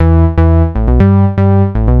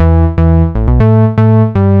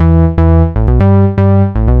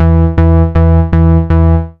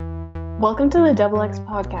the Double X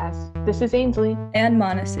podcast. This is Ainsley. And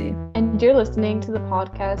Monacy. And you're listening to the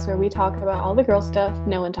podcast where we talk about all the girl stuff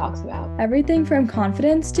no one talks about. Everything from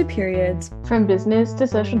confidence to periods. From business to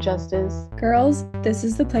social justice. Girls, this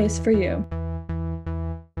is the place for you.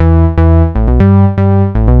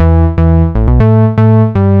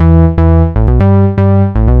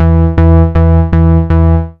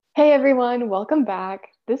 Hey everyone, welcome back.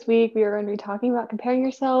 This week we are going to be talking about comparing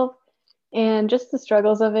yourself and just the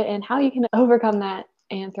struggles of it and how you can overcome that.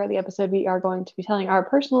 And throughout the episode, we are going to be telling our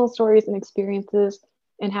personal stories and experiences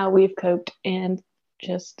and how we've coped and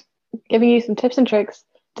just giving you some tips and tricks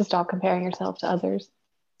to stop comparing yourself to others.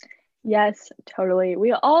 Yes, totally.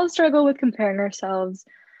 We all struggle with comparing ourselves,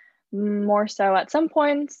 more so at some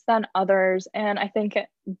points than others. And I think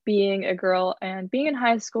being a girl and being in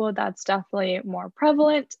high school, that's definitely more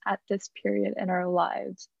prevalent at this period in our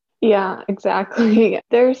lives. Yeah, exactly.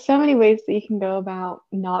 There's so many ways that you can go about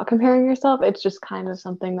not comparing yourself. It's just kind of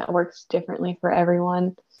something that works differently for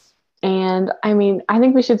everyone. And I mean, I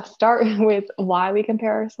think we should start with why we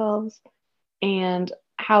compare ourselves and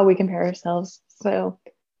how we compare ourselves. So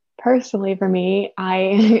personally for me,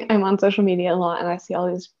 I'm on social media a lot and I see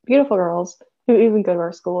all these beautiful girls who even go to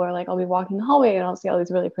our school, or like I'll be walking the hallway and I'll see all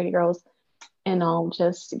these really pretty girls and I'll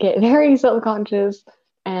just get very self-conscious,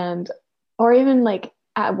 and or even like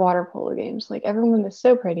at water polo games, like everyone is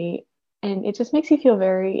so pretty and it just makes you feel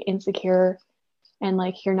very insecure and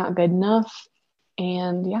like you're not good enough.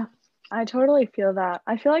 And yeah. I totally feel that.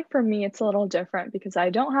 I feel like for me, it's a little different because I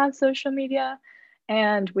don't have social media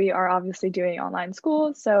and we are obviously doing online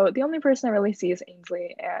school. So the only person I really see is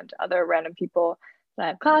Ainsley and other random people that I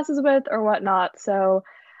have classes with or whatnot. So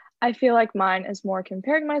I feel like mine is more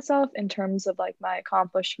comparing myself in terms of like my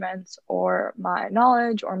accomplishments or my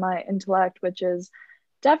knowledge or my intellect, which is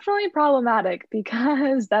definitely problematic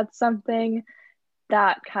because that's something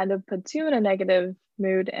that kind of puts you in a negative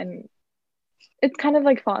mood, and it kind of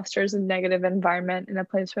like fosters a negative environment in a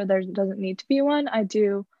place where there doesn't need to be one. I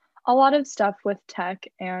do a lot of stuff with tech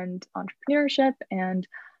and entrepreneurship, and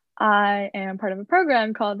I am part of a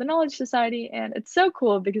program called the Knowledge Society, and it's so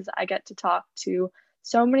cool because I get to talk to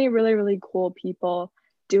so many really, really cool people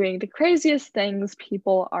doing the craziest things.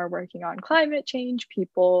 People are working on climate change,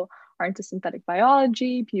 people are into synthetic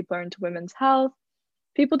biology, people are into women's health.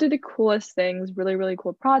 People do the coolest things, really, really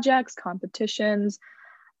cool projects, competitions,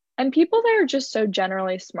 and people that are just so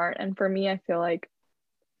generally smart. And for me, I feel like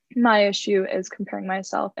my issue is comparing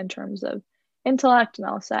myself in terms of intellect, and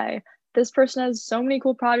I'll say, this person has so many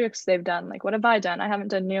cool projects they've done. Like, what have I done? I haven't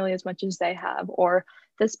done nearly as much as they have. Or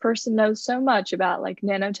this person knows so much about like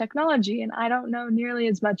nanotechnology and I don't know nearly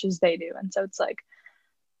as much as they do. And so it's like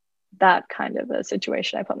that kind of a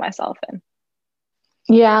situation I put myself in.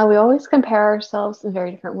 Yeah, we always compare ourselves in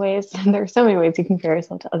very different ways. And there's so many ways you compare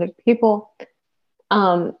yourself to other people.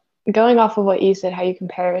 Going off of what you said, how you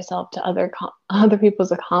compare yourself to other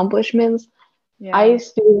people's accomplishments. Yeah. I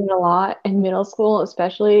used to do it a lot in middle school,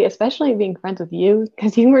 especially being friends with you,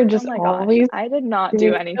 because you were just Oh my always gosh, I did not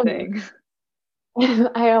do anything.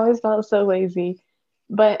 I always felt so lazy.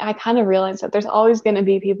 But I kind of realized that there's always going to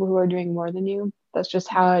be people who are doing more than you. That's just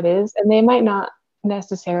how it is. And they may not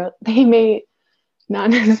necessarily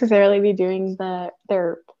be doing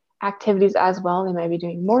their activities as well. They might be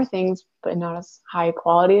doing more things, but not as high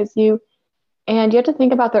quality as you. And you have to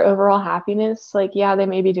think about their overall happiness. Like, yeah, they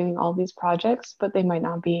may be doing all these projects, but they might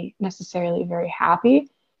not be necessarily very happy.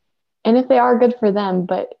 And if they are, good for them.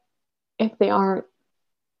 But if they aren't,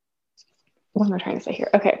 what am I trying to say here?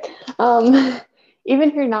 Okay. Even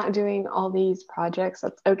if you're not doing all these projects,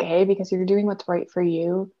 that's okay because you're doing what's right for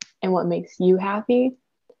you and what makes you happy.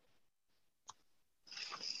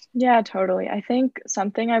 Yeah, totally. I think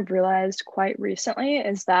something I've realized quite recently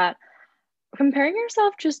is that comparing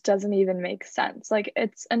yourself just doesn't even make sense. Like,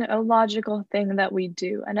 it's an illogical thing that we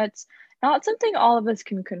do, and it's not something all of us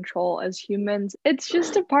can control as humans. It's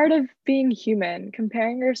just a part of being human.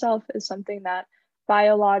 Comparing yourself is something that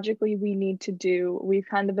biologically we need to do. We've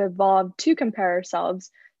kind of evolved to compare ourselves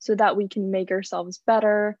so that we can make ourselves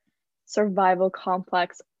better, survival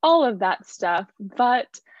complex, all of that stuff. But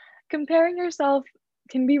comparing yourself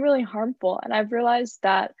can be really harmful. And I've realized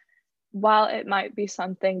that while it might be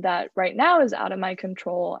something that right now is out of my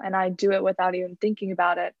control and I do it without even thinking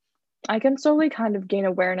about it, I can slowly kind of gain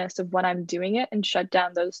awareness of when I'm doing it and shut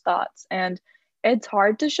down those thoughts. And it's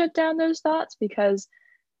hard to shut down those thoughts because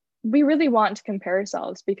we really want to compare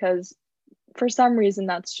ourselves, because for some reason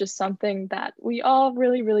that's just something that we all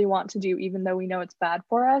really, really want to do, even though we know it's bad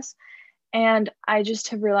for us. And I just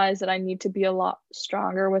have realized that I need to be a lot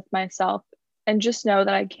stronger with myself and just know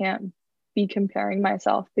that I can't be comparing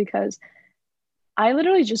myself, because I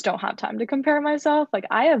literally just don't have time to compare myself. Like,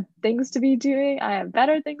 I have things to be doing, I have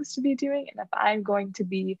better things to be doing. And if I'm going to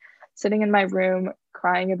be sitting in my room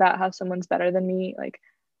crying about how someone's better than me, like,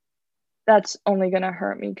 that's only going to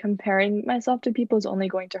hurt me. Comparing myself to people is only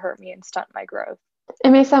going to hurt me and stunt my growth.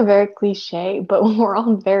 It may sound very cliche, but we're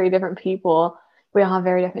all very different people. We all have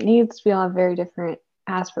very different needs. We all have very different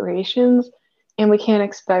aspirations. And we can't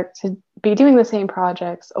expect to be doing the same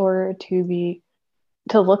projects or to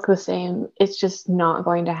look the same. It's just not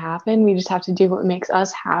going to happen. We just have to do what makes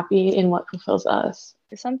us happy and what fulfills us.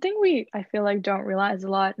 Something we, I feel like, don't realize a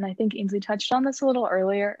lot, and I think Ainsley touched on this a little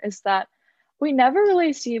earlier, is that we never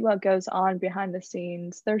really see what goes on behind the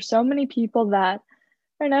scenes. There's so many people that,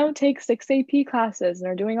 I know, take 6 AP classes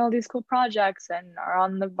and are doing all these cool projects and are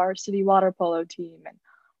on the varsity water polo team and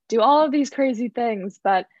do all of these crazy things,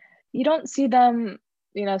 but you don't see them,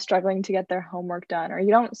 struggling to get their homework done, or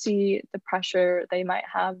you don't see the pressure they might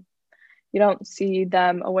have. You don't see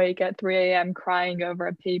them awake at 3 a.m. crying over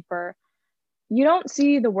a paper. You don't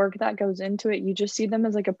see the work that goes into it. You just see them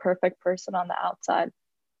as like a perfect person on the outside.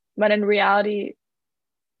 But in reality,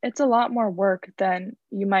 it's a lot more work than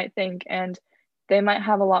you might think. And they might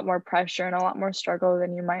have a lot more pressure and a lot more struggle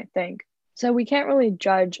than you might think. So we can't really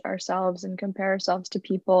judge ourselves and compare ourselves to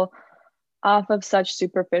people off of such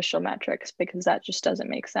superficial metrics because that just doesn't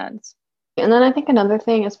make sense. And then I think another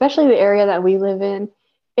thing, especially the area that we live in,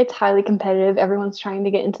 it's highly competitive. Everyone's trying to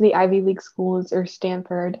get into the Ivy League schools or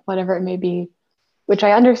Stanford, whatever it may be, which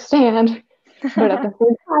I understand. But at the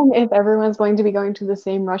same time, if everyone's going to be going to the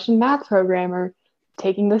same Russian math program or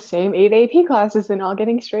taking the same 8 AP classes and all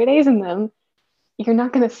getting straight A's in them, you're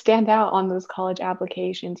not going to stand out on those college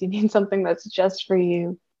applications. You need something that's just for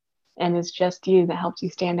you and is just you that helps you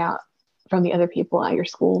stand out from the other people at your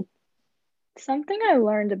school. Something I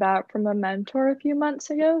learned about from a mentor a few months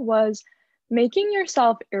ago was making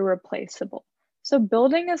yourself irreplaceable. So,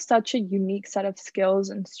 building is such a unique set of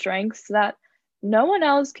skills and strengths that no one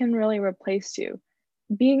else can really replace you.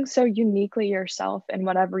 Being so uniquely yourself in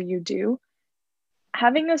whatever you do,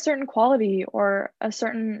 having a certain quality or a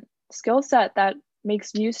certain skill set that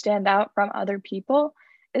makes you stand out from other people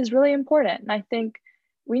is really important. And I think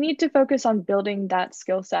we need to focus on building that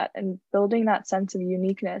skill set and building that sense of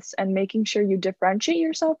uniqueness and making sure you differentiate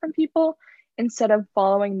yourself from people instead of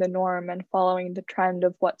following the norm and following the trend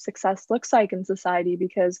of what success looks like in society,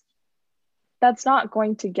 because that's not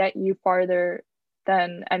going to get you farther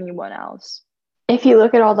than anyone else. If you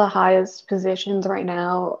look at all the highest positions right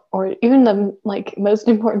now, or even the like most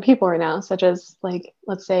important people right now, such as like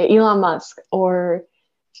let's say Elon Musk or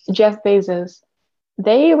Jeff Bezos,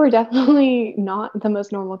 they were definitely not the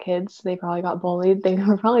most normal kids. They probably got bullied. They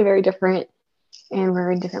were probably very different and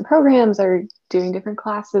were in different programs or doing different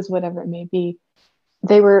classes, whatever it may be.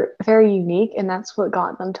 They were very unique, and that's what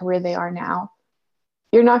got them to where they are now.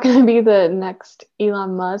 You're not going to be the next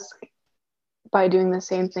Elon Musk by doing the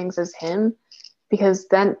same things as him, because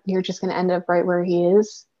then you're just going to end up right where he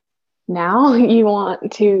is now. You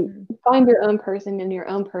want to find your own person and your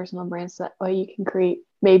own personal brand so that way you can create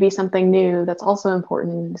maybe something new that's also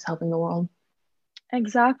important and is helping the world.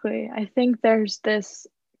 Exactly. I think there's this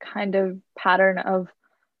kind of pattern of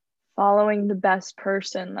following the best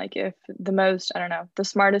person. Like, if the most, I don't know, the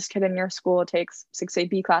smartest kid in your school takes 6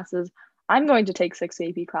 AP classes, I'm going to take 6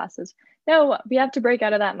 AP classes. No, we have to break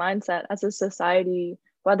out of that mindset as a society,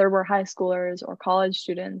 whether we're high schoolers or college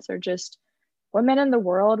students or just women in the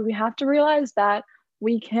world. We have to realize that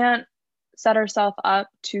we can't set ourselves up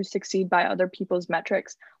to succeed by other people's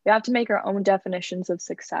metrics. We have to make our own definitions of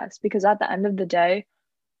success, because at the end of the day,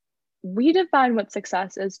 we define what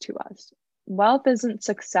success is to us. Wealth isn't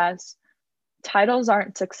success. Titles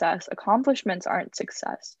aren't success. Accomplishments aren't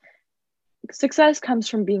success. Success comes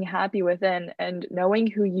from being happy within and knowing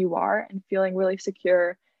who you are and feeling really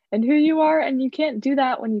secure in who you are. And you can't do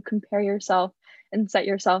that when you compare yourself and set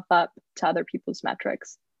yourself up to other people's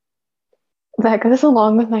metrics. That goes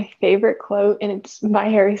along with my favorite quote, and it's by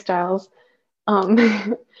Harry Styles. Um,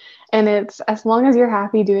 and it's, as long as you're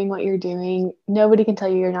happy doing what you're doing, nobody can tell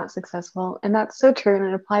you you're not successful. And that's so true. And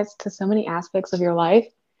it applies to so many aspects of your life,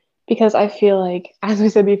 because I feel like, as we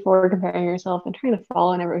said before, comparing yourself and trying to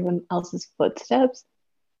follow in everyone else's footsteps,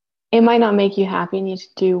 it might not make you happy. You need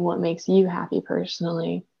to do what makes you happy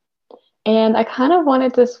personally. And I kind of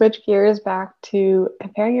wanted to switch gears back to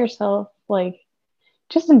comparing yourself, like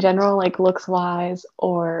just in general, like looks wise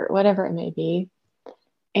or whatever it may be.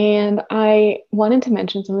 And I wanted to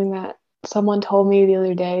mention something that someone told me the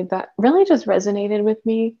other day that really just resonated with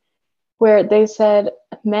me, where they said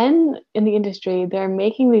men in the industry, they're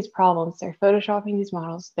making these problems, they're photoshopping these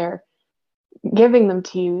models, they're giving them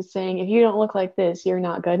to you saying, if you don't look like this, you're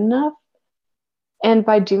not good enough. And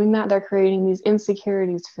by doing that, they're creating these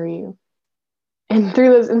insecurities for you. And through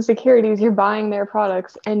those insecurities, you're buying their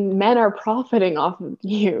products, and men are profiting off of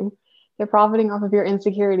you. They're profiting off of your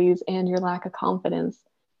insecurities and your lack of confidence.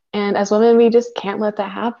 And as women, we just can't let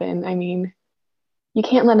that happen. I mean, you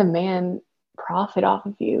can't let a man profit off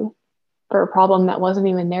of you for a problem that wasn't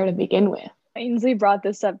even there to begin with. Ainsley brought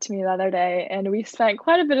this up to me the other day, and we spent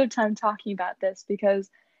quite a bit of time talking about this because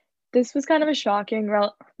this was kind of a shocking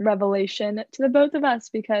revelation to the both of us,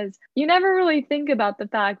 because you never really think about the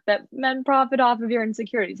fact that men profit off of your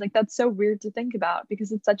insecurities. Like, that's so weird to think about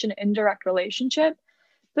because it's such an indirect relationship.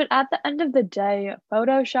 But at the end of the day,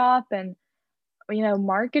 Photoshop and,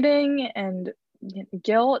 marketing and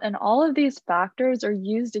guilt and all of these factors are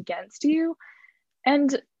used against you.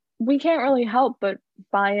 And we can't really help but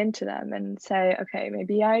buy into them and say, okay,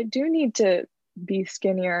 maybe I do need to be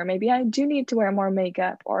skinnier. Maybe I do need to wear more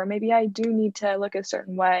makeup, or maybe I do need to look a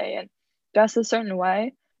certain way and dress a certain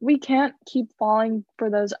way. We can't keep falling for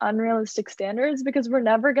those unrealistic standards because we're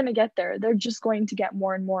never going to get there. They're just going to get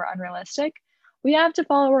more and more unrealistic. We have to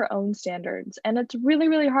follow our own standards, and it's really,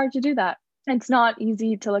 really hard to do that. It's not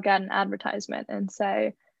easy to look at an advertisement and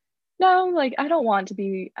say, no, like, I don't want to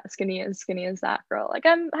be as skinny as that girl. Like,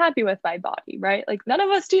 I'm happy with my body, right? Like, none of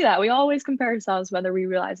us do that. We always compare ourselves, whether we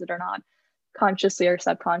realize it or not, consciously or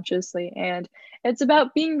subconsciously. And it's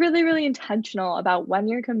about being really, really intentional about when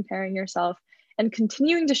you're comparing yourself and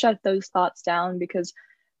continuing to shut those thoughts down, because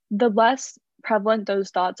the less prevalent those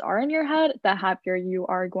thoughts are in your head, the happier you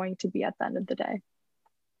are going to be at the end of the day.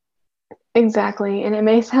 Exactly. And it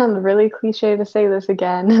may sound really cliche to say this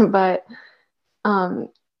again, but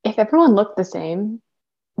if everyone looked the same,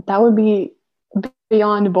 that would be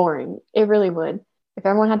beyond boring. It really would. If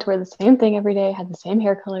everyone had to wear the same thing every day, had the same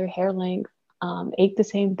hair color, hair length, ate the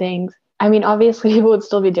same things. I mean, obviously, people would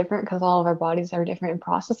still be different because all of our bodies are different and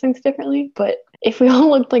process things differently. But if we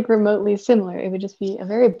all looked like remotely similar, it would just be a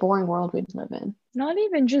very boring world we'd live in. Not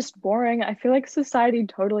even just boring. I feel like society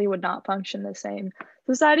totally would not function the same.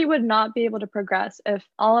 Society would not be able to progress if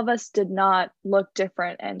all of us did not look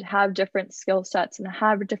different and have different skill sets and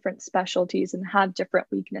have different specialties and have different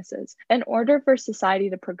weaknesses. In order for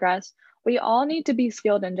society to progress, we all need to be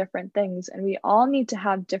skilled in different things, and we all need to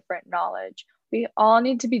have different knowledge. We all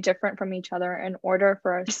need to be different from each other in order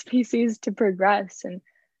for our species to progress and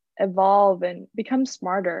evolve and become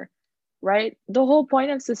smarter, right? The whole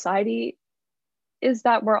point of society is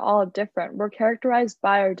that we're all different. We're characterized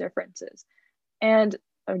by our differences. And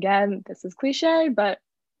again, this is cliche, but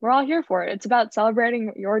we're all here for it. It's about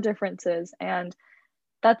celebrating your differences. And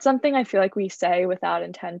that's something I feel like we say without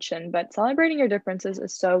intention, but celebrating your differences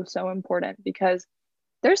is so, so important, because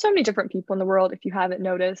there's so many different people in the world. If you haven't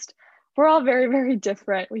noticed, we're all very, very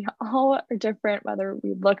different. We all are different, whether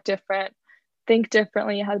we look different, think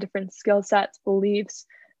differently, have different skill sets, beliefs,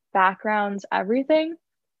 backgrounds, everything.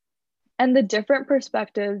 And the different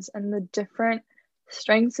perspectives and the different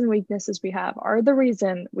strengths and weaknesses we have are the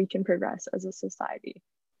reason we can progress as a society.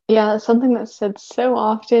 Yeah, it's something that's said so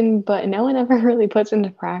often, but no one ever really puts into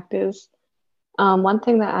practice. One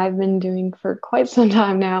thing that I've been doing for quite some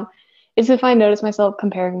time now is if I notice myself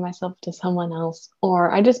comparing myself to someone else,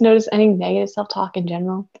 or I just notice any negative self-talk in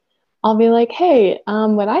general, I'll be like, hey,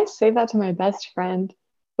 would I say that to my best friend?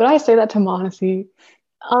 Would I say that to Monacy?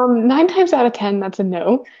 9 times out of 10, that's a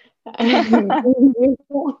no. You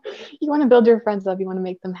want to build your friends up. You want to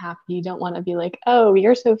make them happy. You don't want to be like, oh,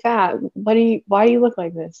 you're so fat. Why do you look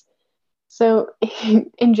like this? So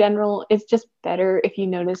in general, it's just better if you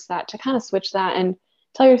notice that to kind of switch that and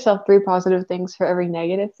tell yourself 3 positive things for every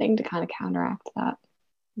negative thing to kind of counteract that.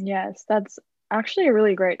 Yes, that's actually a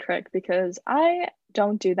really great trick, because I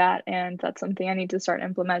don't do that, and that's something I need to start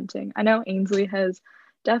implementing. I know Ainsley has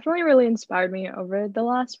definitely really inspired me over the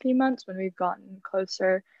last few months when we've gotten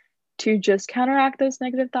closer to just counteract those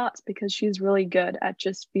negative thoughts, because she's really good at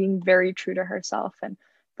just being very true to herself and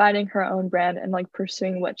finding her own brand and like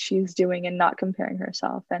pursuing what she's doing and not comparing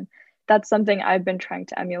herself. And that's something I've been trying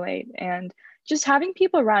to emulate, and just having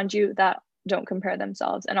people around you that don't compare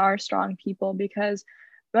themselves and are strong people, because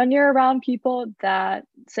when you're around people that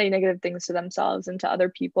say negative things to themselves and to other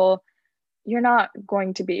people, you're not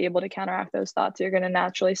going to be able to counteract those thoughts. You're going to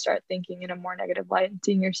naturally start thinking in a more negative light and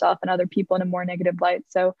seeing yourself and other people in a more negative light.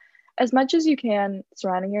 So, as much as you can,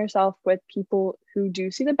 surrounding yourself with people who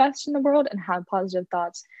do see the best in the world and have positive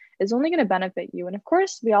thoughts is only going to benefit you. And of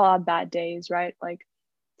course, we all have bad days, right? Like,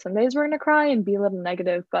 some days we're going to cry and be a little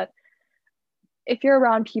negative, but if you're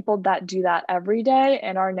around people that do that every day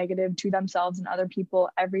and are negative to themselves and other people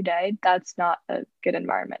every day, that's not a good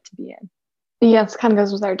environment to be in. Yes, kind of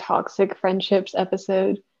goes with our toxic friendships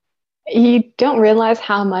episode. You don't realize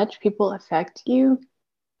how much people affect you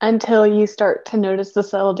until you start to notice the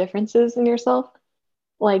subtle differences in yourself.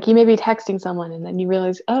 Like you may be texting someone and then you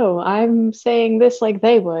realize, oh, I'm saying this like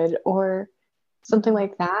they would, or something Mhm.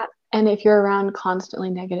 like that. And if you're around constantly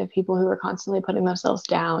negative people who are constantly putting themselves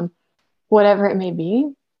down, whatever it may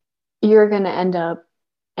be, you're going to end up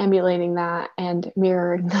emulating that and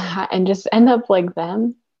mirroring that and just end up like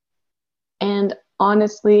them. And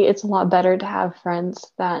honestly, it's a lot better to have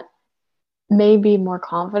friends that may be more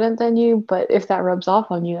confident than you, but if that rubs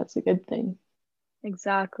off on you, that's a good thing.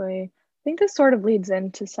 Exactly. I think this sort of leads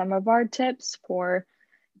into some of our tips for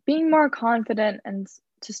being more confident and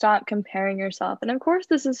to stop comparing yourself. And of course,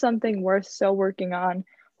 this is something we're still working on,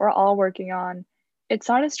 we're all working on. It's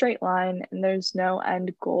not a straight line, and there's no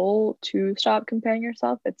end goal to stop comparing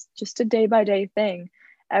yourself. It's just a day by day thing.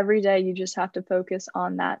 Every day, you just have to focus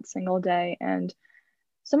on that single day. And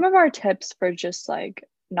some of our tips for just like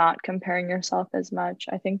not comparing yourself as much.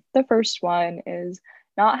 I think the first one is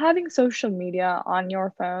not having social media on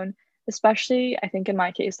your phone, especially I think in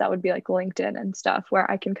my case that would be like LinkedIn and stuff where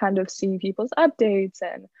I can kind of see people's updates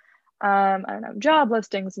and I don't know, job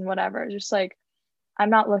listings and whatever. Just like I'm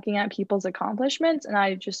not looking at people's accomplishments and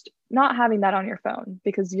I just not having that on your phone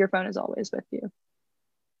because your phone is always with you.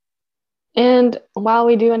 And while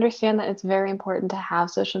we do understand that it's very important to have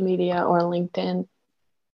social media or LinkedIn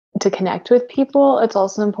to connect with people, it's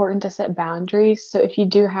also important to set boundaries. So if you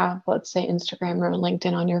do have, let's say, Instagram or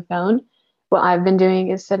LinkedIn on your phone, what I've been doing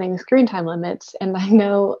is setting screen time limits. And I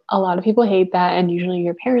know a lot of people hate that, and usually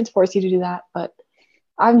your parents force you to do that. But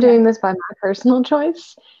I'm Yeah, doing this by my personal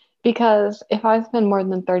choice because if I spend more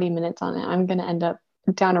than 30 minutes on it, I'm going to end up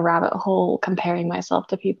down a rabbit hole comparing myself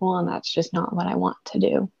to people. And that's just not what I want to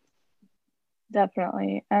do.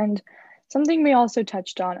 definitely. And something we also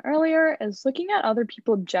touched on earlier is looking at other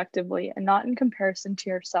people objectively and not in comparison to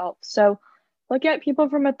yourself. So look at people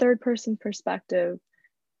from a third person perspective.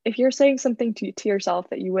 If you're saying something to yourself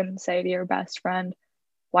that you wouldn't say to your best friend,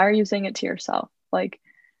 why are you saying it to yourself? Like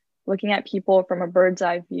looking at people from a bird's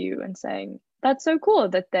eye view and saying, that's so cool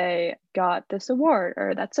that they got this award,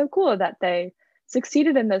 or that's so cool that they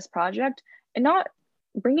succeeded in this project, and not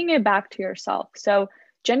bringing it back to yourself. So,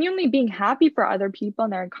 genuinely being happy for other people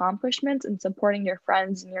and their accomplishments and supporting your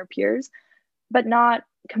friends and your peers, but not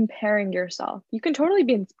comparing yourself. You can totally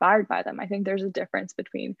be inspired by them. I think there's a difference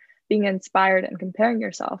between being inspired and comparing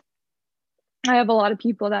yourself. I have a lot of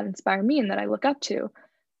people that inspire me and that I look up to,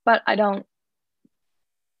 but I don't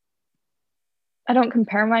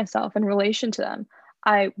compare myself in relation to them.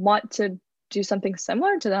 I want to do something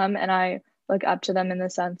similar to them and I look up to them in the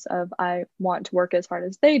sense of I want to work as hard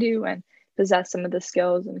as they do and possess some of the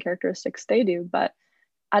skills and characteristics they do, but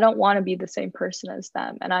I don't want to be the same person as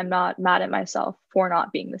them. And I'm not mad at myself for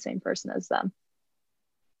not being the same person as them.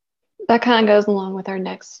 That kind of goes along with our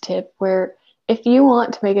next tip, where if you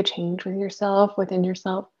want to make a change with yourself, within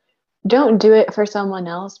yourself, don't do it for someone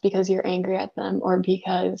else because you're angry at them or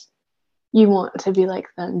because you want to be like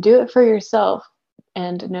them. Do it for yourself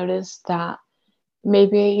and notice that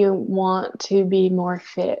maybe you want to be more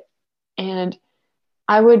fit. And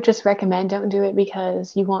I would just recommend don't do it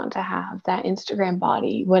because you want to have that Instagram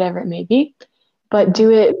body, whatever it may be, but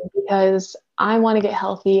do Mhm. it because I want to get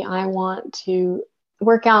healthy. I want to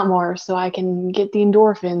work out more so I can get the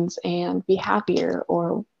endorphins and be happier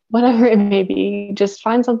or whatever it may be. Just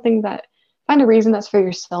find a reason that's for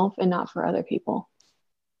yourself and not for other people.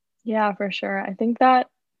 Yeah, for sure. I think that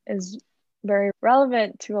is very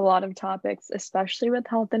relevant to a lot of topics, especially with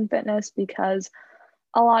health and fitness, because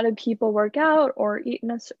a lot of people work out or eat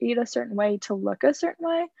a certain way to look a certain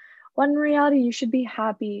way. When in reality, you should be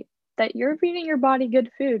happy that you're feeding your body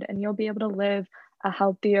good food and you'll be able to live a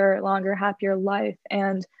healthier, longer, happier life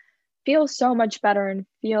and feel so much better and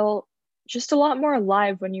feel just a lot more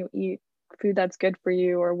alive when you eat food that's good for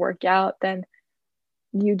you or work out than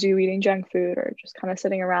you do eating junk food or just kind of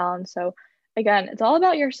sitting around. So, again, it's all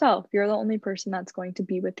about yourself. You're the only person that's going to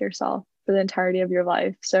be with yourself for the entirety of your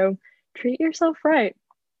life. So, treat yourself right.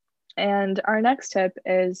 And our next tip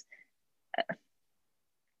is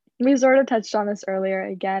we sort of touched on this earlier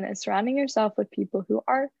again, is surrounding yourself with people who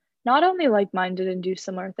are not only like minded and do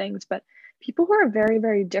similar things, but people who are very,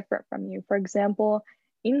 very different from you. For example,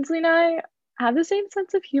 Ainsley and I have the same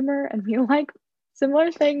sense of humor and we like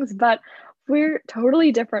similar things, but we're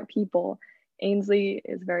totally different people. Ainsley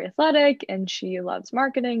is very athletic and she loves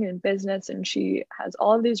marketing and business, and she has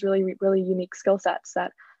all of these really, really unique skill sets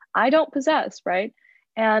that I don't possess, right?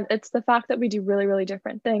 And it's the fact that we do really, really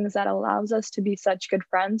different things that allows us to be such good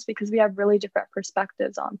friends because we have really different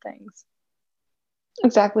perspectives on things.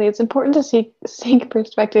 Exactly. It's important to seek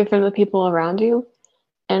perspective from the people around you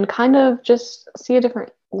and kind of just see a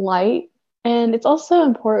different light. And it's also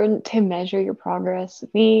important to measure your progress.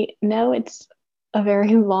 We know it's a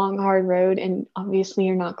very long, hard road, and obviously,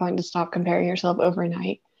 you're not going to stop comparing yourself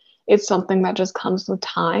overnight. It's something that just comes with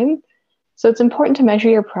time. So it's important to measure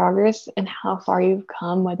your progress and how far you've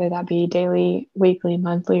come, whether that be daily, weekly,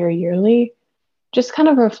 monthly, or yearly. Just kind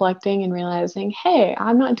of reflecting and realizing, hey,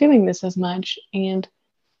 I'm not doing this as much, and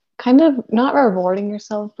kind of not rewarding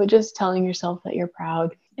yourself, but just telling yourself that you're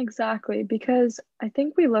proud. Exactly, because I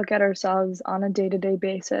think we look at ourselves on a day-to-day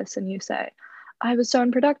basis and you say, I was so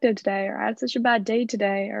unproductive today, or I had such a bad day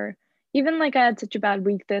today, or even like I had such a bad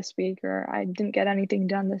week this week, or I didn't get anything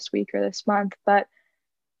done this week or this month. But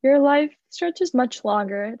your life stretches much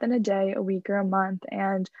longer than a day, a week, or a month.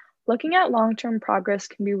 And looking at long-term progress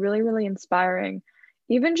can be really, really inspiring.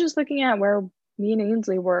 Even just looking at where me and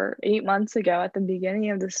Ainsley were 8 months ago at the beginning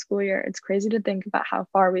of the school year, it's crazy to think about how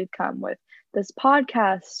far we've come with this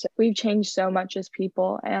podcast. We've changed so much as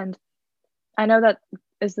people. And I know that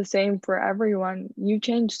is the same for everyone. You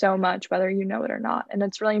change so much, whether you know it or not. And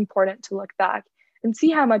it's really important to look back and see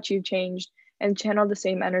how much you've changed and channel the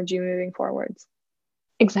same energy moving forwards.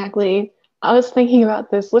 Exactly. I was thinking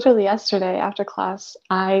about this literally yesterday after class.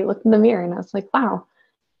 I looked in the mirror and I was like, wow,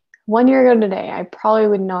 1 year ago today, I probably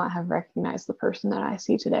would not have recognized the person that I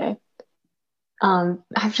see today.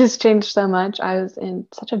 I've just changed so much. I was in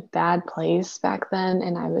such a bad place back then,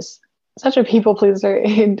 and I was such a people pleaser.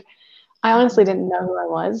 And I honestly Mhm. didn't know who I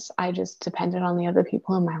was. I just depended on the other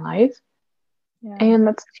people in my life. Yeah. And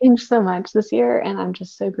that's changed so much this year, and I'm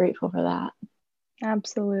just so grateful for that.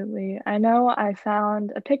 Absolutely. I know I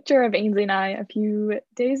found a picture of Ainsley and I a few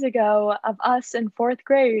days ago of us in fourth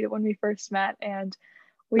grade when we first met, and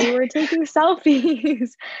we were taking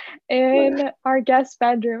selfies in our guest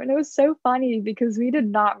bedroom. And it was so funny because we did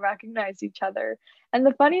not recognize each other. And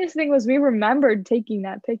the funniest thing was we remembered taking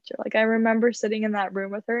that picture. Like I remember sitting in that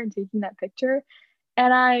room with her and taking that picture,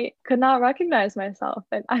 and I could not recognize myself.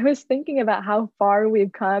 And I was thinking about how far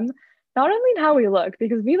we've come, not only in how we look,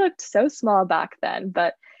 because we looked so small back then,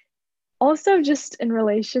 but also just in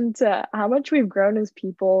relation to how much we've grown as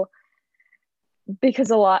people,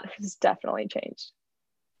 because a lot has definitely changed.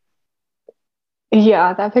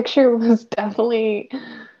 Yeah, that picture was definitely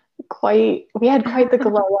we had quite the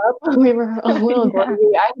glow up. We were a little Yeah.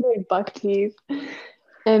 glowy. I had like buck teeth,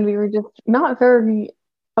 and we were just not very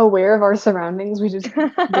aware of our surroundings. We just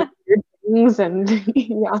did weird things, and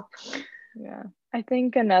yeah. Yeah. I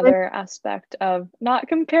think another aspect of not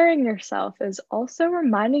comparing yourself is also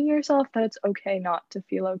reminding yourself that it's okay not to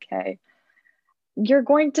feel okay. You're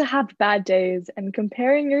going to have bad days, and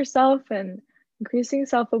comparing yourself and increasing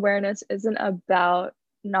self awareness isn't about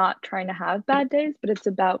not trying to have bad days, but it's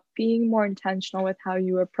about being more intentional with how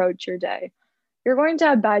you approach your day. You're going to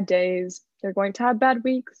have bad days, you're going to have bad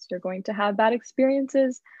weeks, you're going to have bad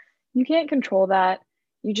experiences. You can't control that.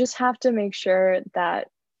 You just have to make sure that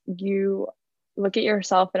you look at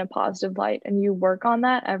yourself in a positive light and you work on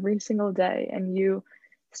that every single day and you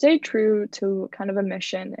stay true to kind of a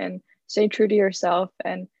mission and stay true to yourself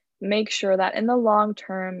and make sure that in the long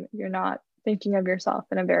term, you're not thinking of yourself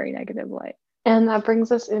in a very negative light. And that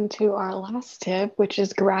brings us into our last tip, which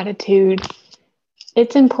is gratitude.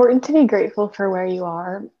 It's important to be grateful for where you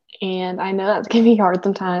are. And I know that can be hard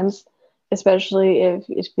sometimes, especially if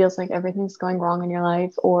it feels like everything's going wrong in your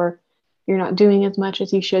life or you're not doing as much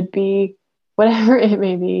as you should be, whatever it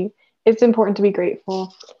may be. It's important to be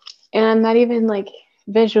grateful. And not even like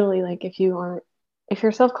visually, like if you're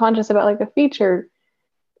self-conscious about like a feature,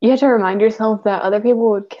 you have to remind yourself that other people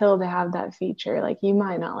would kill to have that feature. Like you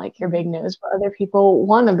might not like your big nose, but other people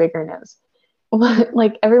want a bigger nose.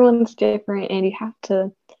 Like everyone's different, and you have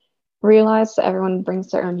to realize that everyone brings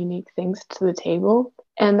their own unique things to the table.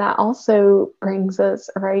 And that also brings us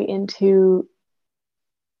right into,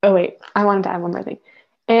 oh, wait, I wanted to add one more thing.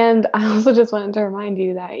 And I also just wanted to remind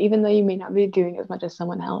you that even though you may not be doing as much as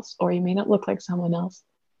someone else, or you may not look like someone else,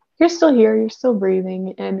 you're still here, you're still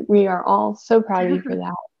breathing, and we are all so proud of you for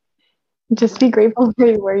that. Just be grateful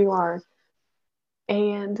for where you are.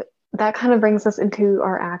 And that kind of brings us into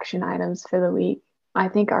our action items for the week. I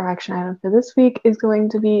think our action item for this week is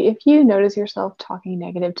going to be if you notice yourself talking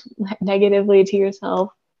negatively to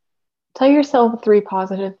yourself, tell yourself three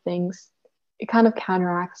positive things. It kind of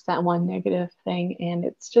counteracts that one negative thing, and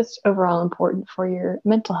it's just overall important for your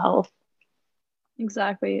mental health.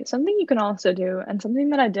 Exactly. Something you can also do, and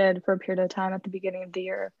something that I did for a period of time at the beginning of the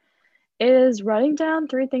year, is writing down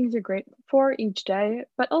three things you're grateful for each day,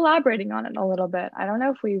 but elaborating on it a little bit. I don't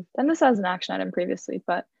know if we've done this as an action item previously,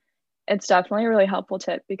 but it's definitely a really helpful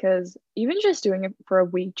tip because even just doing it for a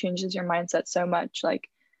week changes your mindset so much. Like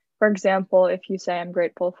for example, if you say I'm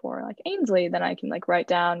grateful for like Ainsley, then I can like write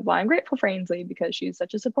down why I'm grateful for Ainsley because she's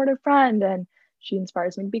such a supportive friend and she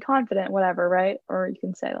inspires me to be confident, whatever, right? Or you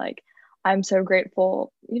can say like I'm so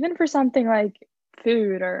grateful even for something like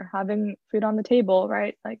food or having food on the table,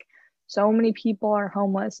 right? Like so many people are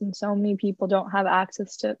homeless and so many people don't have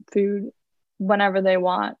access to food whenever they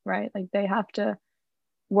want, right? Like they have to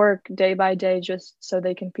work day by day just so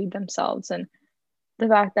they can feed themselves. And the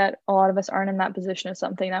fact that a lot of us aren't in that position is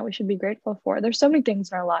something that we should be grateful for. There's so many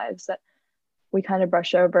things in our lives that we kind of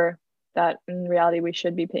brush over that in reality we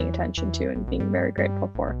should be paying attention to and being very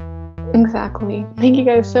grateful for. Exactly. Thank you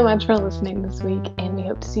guys so much for listening this week, and we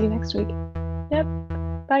hope to see you next week. Yep.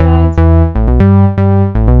 Bye, guys.